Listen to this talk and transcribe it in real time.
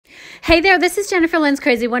Hey there, this is Jennifer Lynn's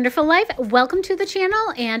Crazy Wonderful Life. Welcome to the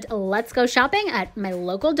channel and let's go shopping at my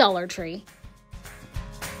local Dollar Tree.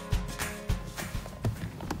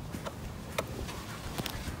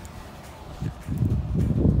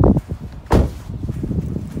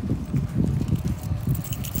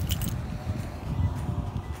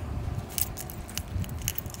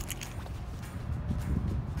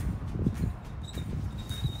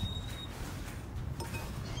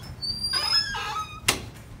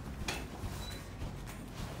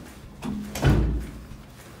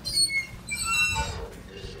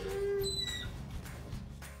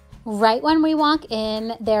 Right when we walk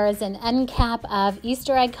in, there is an end cap of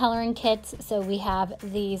Easter egg coloring kits. So we have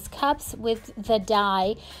these cups with the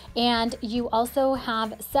die, and you also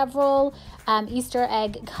have several Easter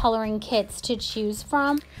egg coloring kits to choose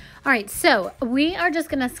from. All right, so we are just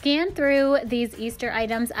gonna scan through these Easter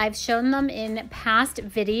items. I've shown them in past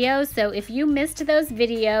videos, so if you missed those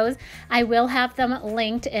videos, I will have them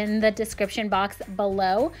linked in the description box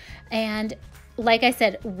below. And like I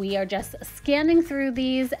said, we are just scanning through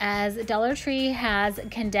these as Dollar Tree has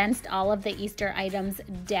condensed all of the Easter items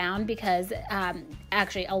down because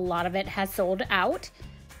actually a lot of it has sold out.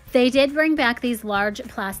 They did bring back these large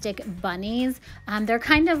plastic bunnies. They're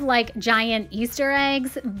kind of like giant Easter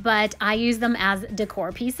eggs, but I use them as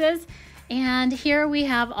decor pieces. And here we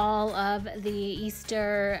have all of the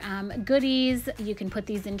Easter goodies. You can put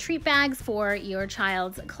these in treat bags for your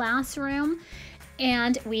child's classroom.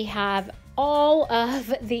 And we have all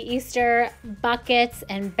of the Easter buckets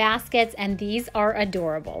and baskets, and these are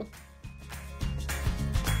adorable.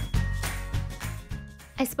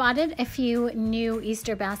 I spotted a few new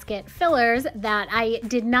Easter basket fillers that I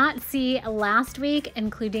did not see last week,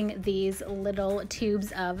 including these little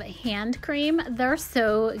tubes of hand cream. They're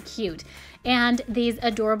so cute. And these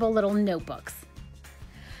adorable little notebooks.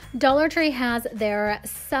 Dollar Tree has their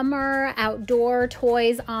summer outdoor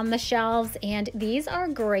toys on the shelves, and these are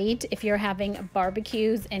great if you're having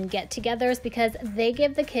barbecues and get-togethers because they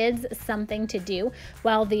give the kids something to do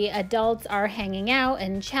while the adults are hanging out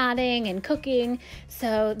and chatting and cooking,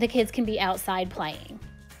 so the kids can be outside playing.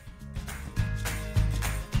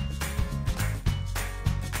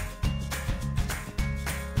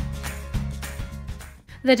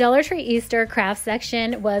 The Dollar Tree Easter craft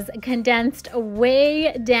section was condensed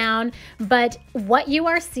way down, but what you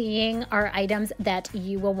are seeing are items that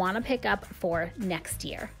you will want to pick up for next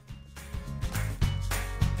year.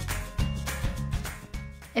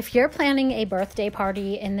 If you're planning a birthday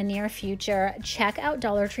party in the near future, check out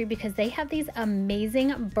Dollar Tree because they have these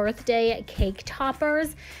amazing birthday cake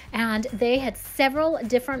toppers, and they had several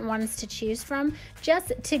different ones to choose from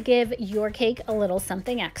just to give your cake a little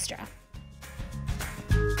something extra.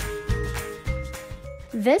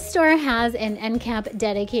 This store has an end cap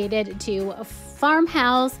dedicated to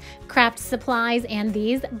farmhouse, craft supplies, and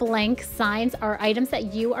these blank signs are items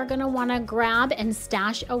that you are going to want to grab and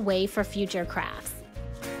stash away for future crafts.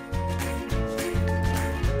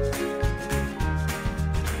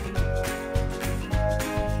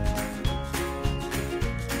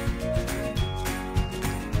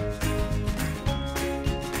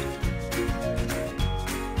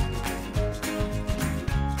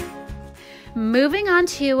 Moving on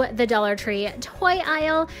to the Dollar Tree toy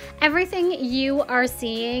aisle, everything you are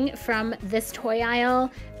seeing from this toy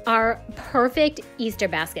aisle are perfect Easter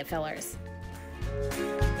basket fillers.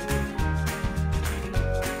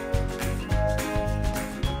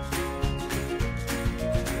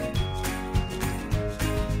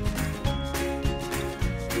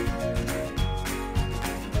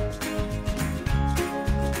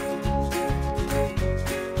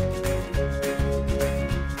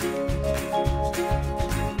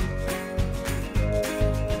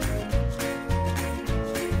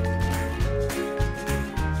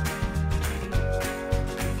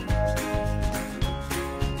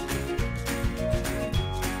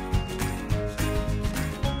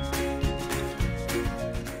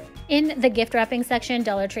 In the gift wrapping section,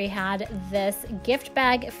 Dollar Tree had this gift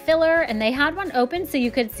bag filler, and they had one open so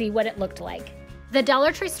you could see what it looked like. The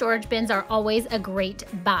Dollar Tree storage bins are always a great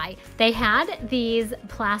buy. They had these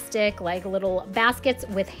plastic like little baskets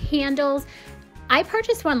with handles. I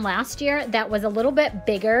purchased one last year that was a little bit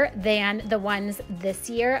bigger than the ones this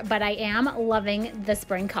year, but I am loving the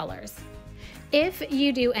spring colors. If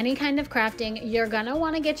you do any kind of crafting, you're gonna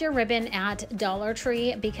wanna get your ribbon at Dollar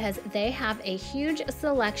Tree because they have a huge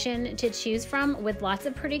selection to choose from with lots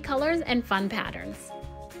of pretty colors and fun patterns.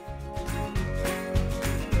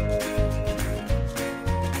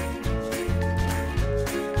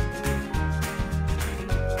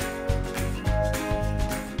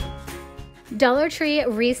 Dollar Tree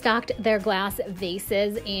restocked their glass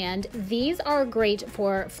vases, and these are great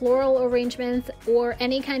for floral arrangements or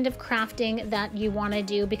any kind of crafting that you want to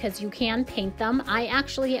do because you can paint them. I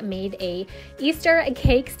actually made a Easter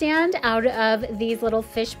cake stand out of these little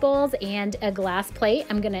fish bowls and a glass plate.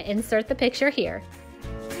 I'm going to insert the picture here.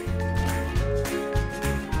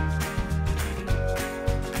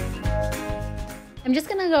 I'm just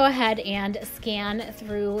gonna go ahead and scan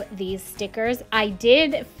through these stickers. I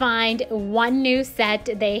did find one new set.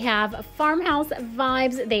 They have farmhouse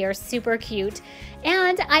vibes. They are super cute.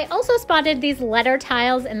 And I also spotted these letter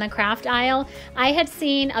tiles in the craft aisle. I had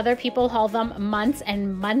seen other people haul them months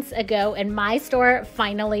and months ago, and my store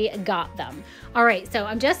finally got them. All right, so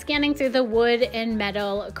I'm just scanning through the wood and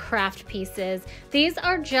metal craft pieces. These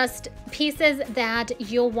are just pieces that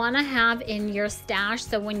you'll want to have in your stash,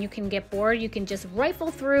 so when you can get bored, you can just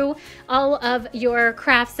rifle through all of your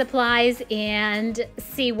craft supplies and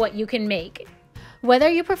see what you can make. Whether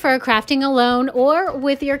you prefer crafting alone or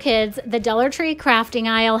with your kids, the Dollar Tree crafting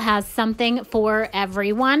aisle has something for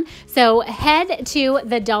everyone. So head to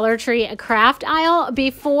the Dollar Tree craft aisle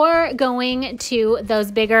before going to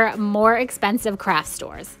those bigger, more expensive craft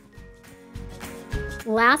stores.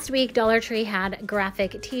 Last week, Dollar Tree had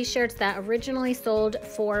graphic t-shirts that originally sold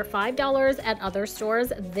for $5 at other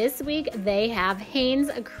stores. This week, they have Hanes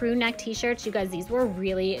crew neck t-shirts. You guys, these were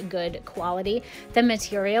really good quality. The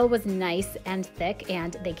material was nice and thick,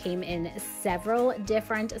 and they came in several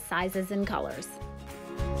different sizes and colors.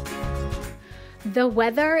 The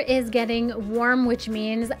weather is getting warm, which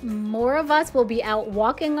means more of us will be out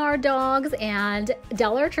walking our dogs, and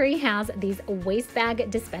Dollar Tree has these waste bag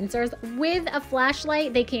dispensers with a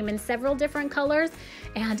flashlight. They came in several different colors,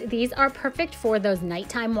 and these are perfect for those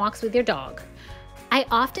nighttime walks with your dog. I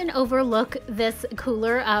often overlook this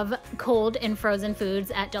cooler of cold and frozen foods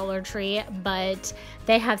at Dollar Tree, but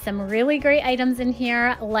they have some really great items in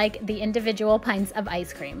here, like the individual pints of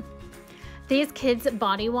ice cream. These kids'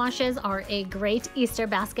 body washes are a great Easter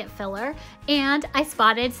basket filler, and I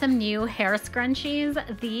spotted some new hair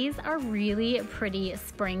scrunchies. These are really pretty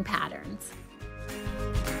spring patterns.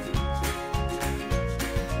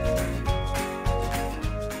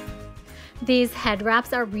 These head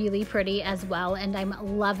wraps are really pretty as well, and I'm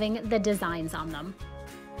loving the designs on them.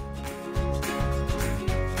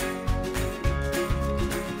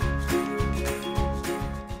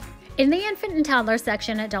 In the infant and toddler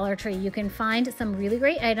section at Dollar Tree, you can find some really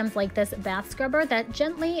great items like this bath scrubber that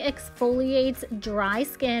gently exfoliates dry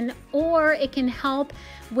skin, or it can help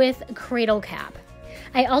with cradle cap.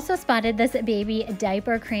 I also spotted this baby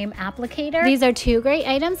diaper cream applicator. These are two great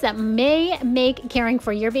items that may make caring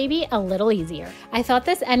for your baby a little easier. I thought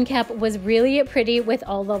this end cap was really pretty with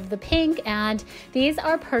all of the pink, and these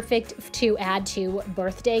are perfect to add to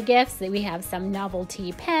birthday gifts. We have some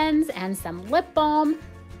novelty pens and some lip balm.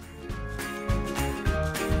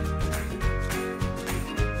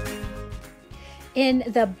 In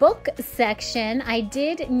the book section, I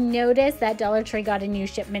did notice that Dollar Tree got a new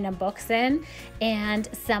shipment of books in, and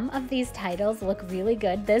some of these titles look really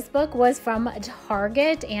good. This book was from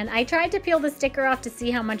Target, and I tried to peel the sticker off to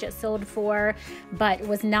see how much it sold for, but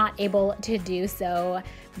was not able to do so.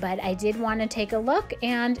 But I did want to take a look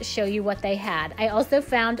and show you what they had. I also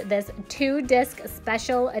found this 2-disc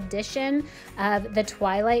special edition of the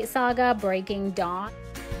Twilight Saga Breaking Dawn.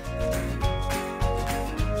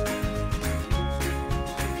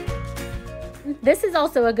 This is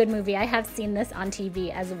also a good movie. I have seen this on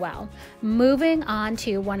TV as well. Moving on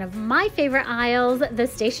to one of my favorite aisles, the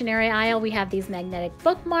stationery aisle, we have these magnetic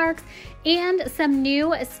bookmarks and some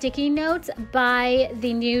new sticky notes by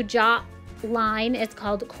the new Jot line. It's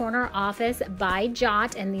called Corner Office by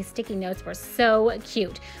Jot, and these sticky notes were so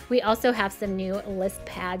cute. We also have some new list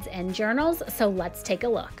pads and journals, so let's take a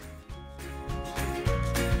look.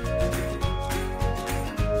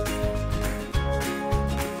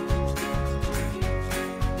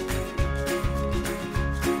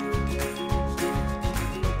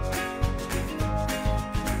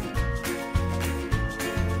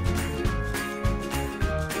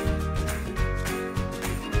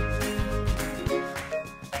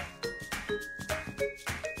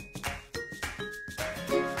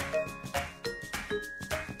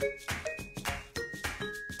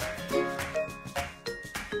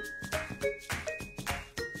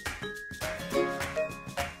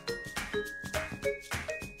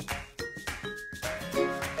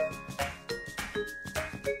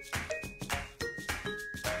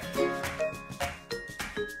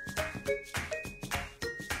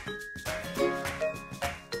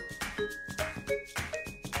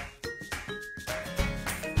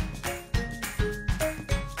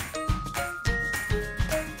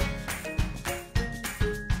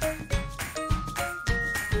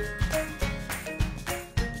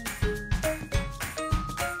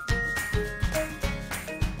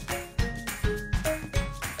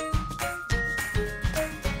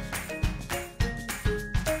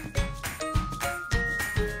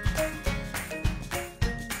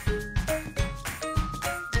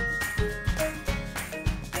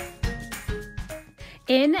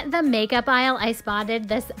 In the makeup aisle, I spotted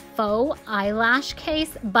this faux eyelash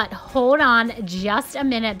case, but hold on just a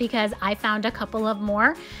minute because I found a couple of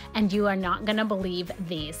more and you are not gonna believe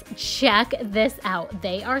these. Check this out.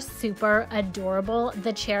 They are super adorable.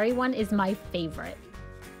 The cherry one is my favorite.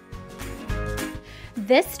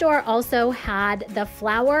 This store also had the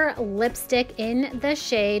flower lipstick in the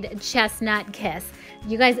shade Chestnut Kiss.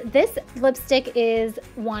 You guys, this lipstick is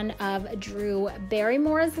one of Drew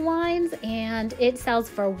Barrymore's lines, and it sells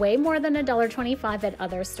for way more than $1.25 at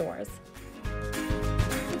other stores.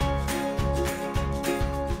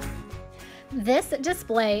 This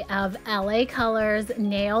display of LA Colors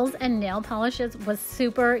nails and nail polishes was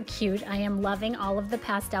super cute. I am loving all of the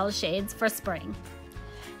pastel shades for spring.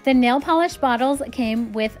 The nail polish bottles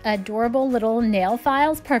came with adorable little nail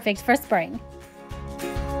files, perfect for spring.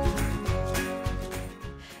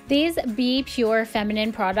 These Be Pure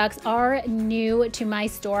feminine products are new to my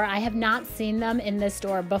store. I have not seen them in this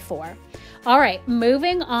store before. All right,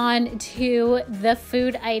 moving on to the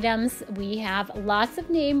food items. We have lots of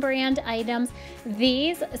name brand items.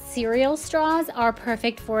 These cereal straws are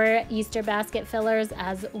perfect for Easter basket fillers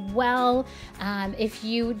as well. If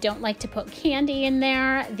you don't like to put candy in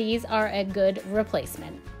there, these are a good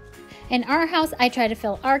replacement. In our house, I try to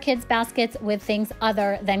fill our kids' baskets with things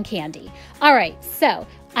other than candy. All right, so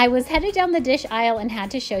I was headed down the dish aisle and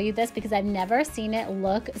had to show you this because I've never seen it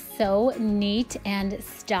look so neat and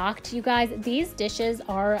stocked. You guys, these dishes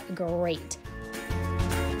are great.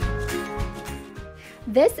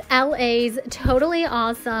 This LA's Totally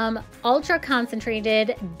Awesome Ultra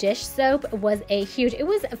Concentrated Dish Soap was a huge, it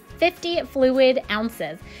was 50 fluid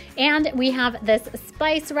ounces. And we have this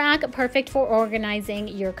spice rack, perfect for organizing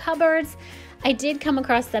your cupboards. I did come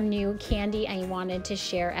across some new candy I wanted to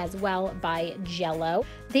share as well by Jello.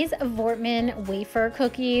 These Voortman wafer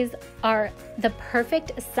cookies are the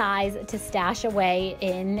perfect size to stash away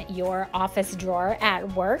in your office drawer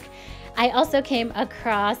at work. I also came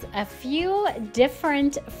across a few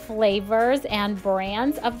different flavors and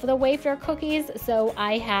brands of the wafer cookies, so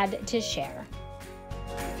I had to share.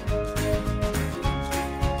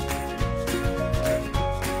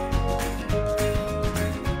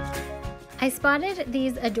 I spotted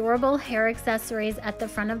these adorable hair accessories at the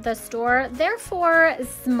front of the store. They're for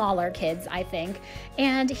smaller kids, I think.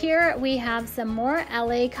 And here we have some more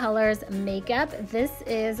LA Colors makeup. This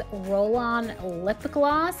is roll-on lip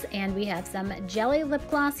gloss, and we have some jelly lip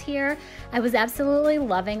gloss here. I was absolutely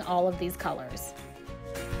loving all of these colors.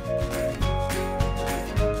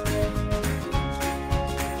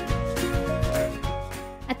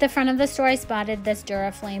 At the front of the store, I spotted this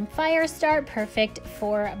Duraflame Fire Start, perfect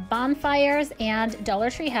for bonfires, and Dollar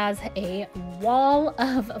Tree has a wall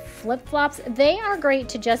of flip-flops. They are great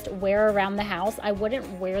to just wear around the house. I wouldn't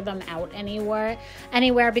wear them out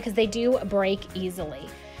anywhere because they do break easily.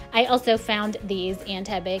 I also found these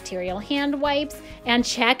antibacterial hand wipes, and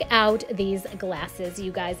check out these glasses,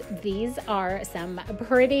 you guys. These are some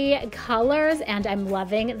pretty colors, and I'm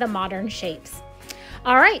loving the modern shapes.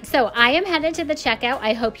 All right, so I am headed to the checkout.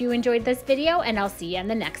 I hope you enjoyed this video, and I'll see you in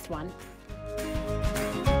the next one.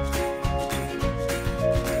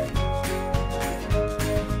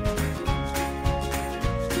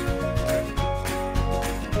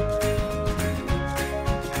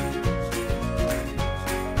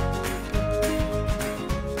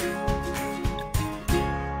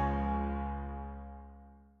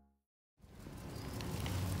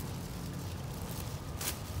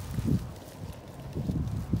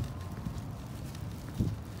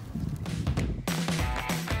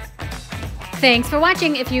 Thanks for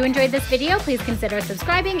watching. If you enjoyed this video, please consider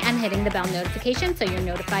subscribing and hitting the bell notification so you're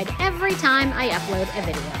notified every time I upload a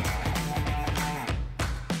video.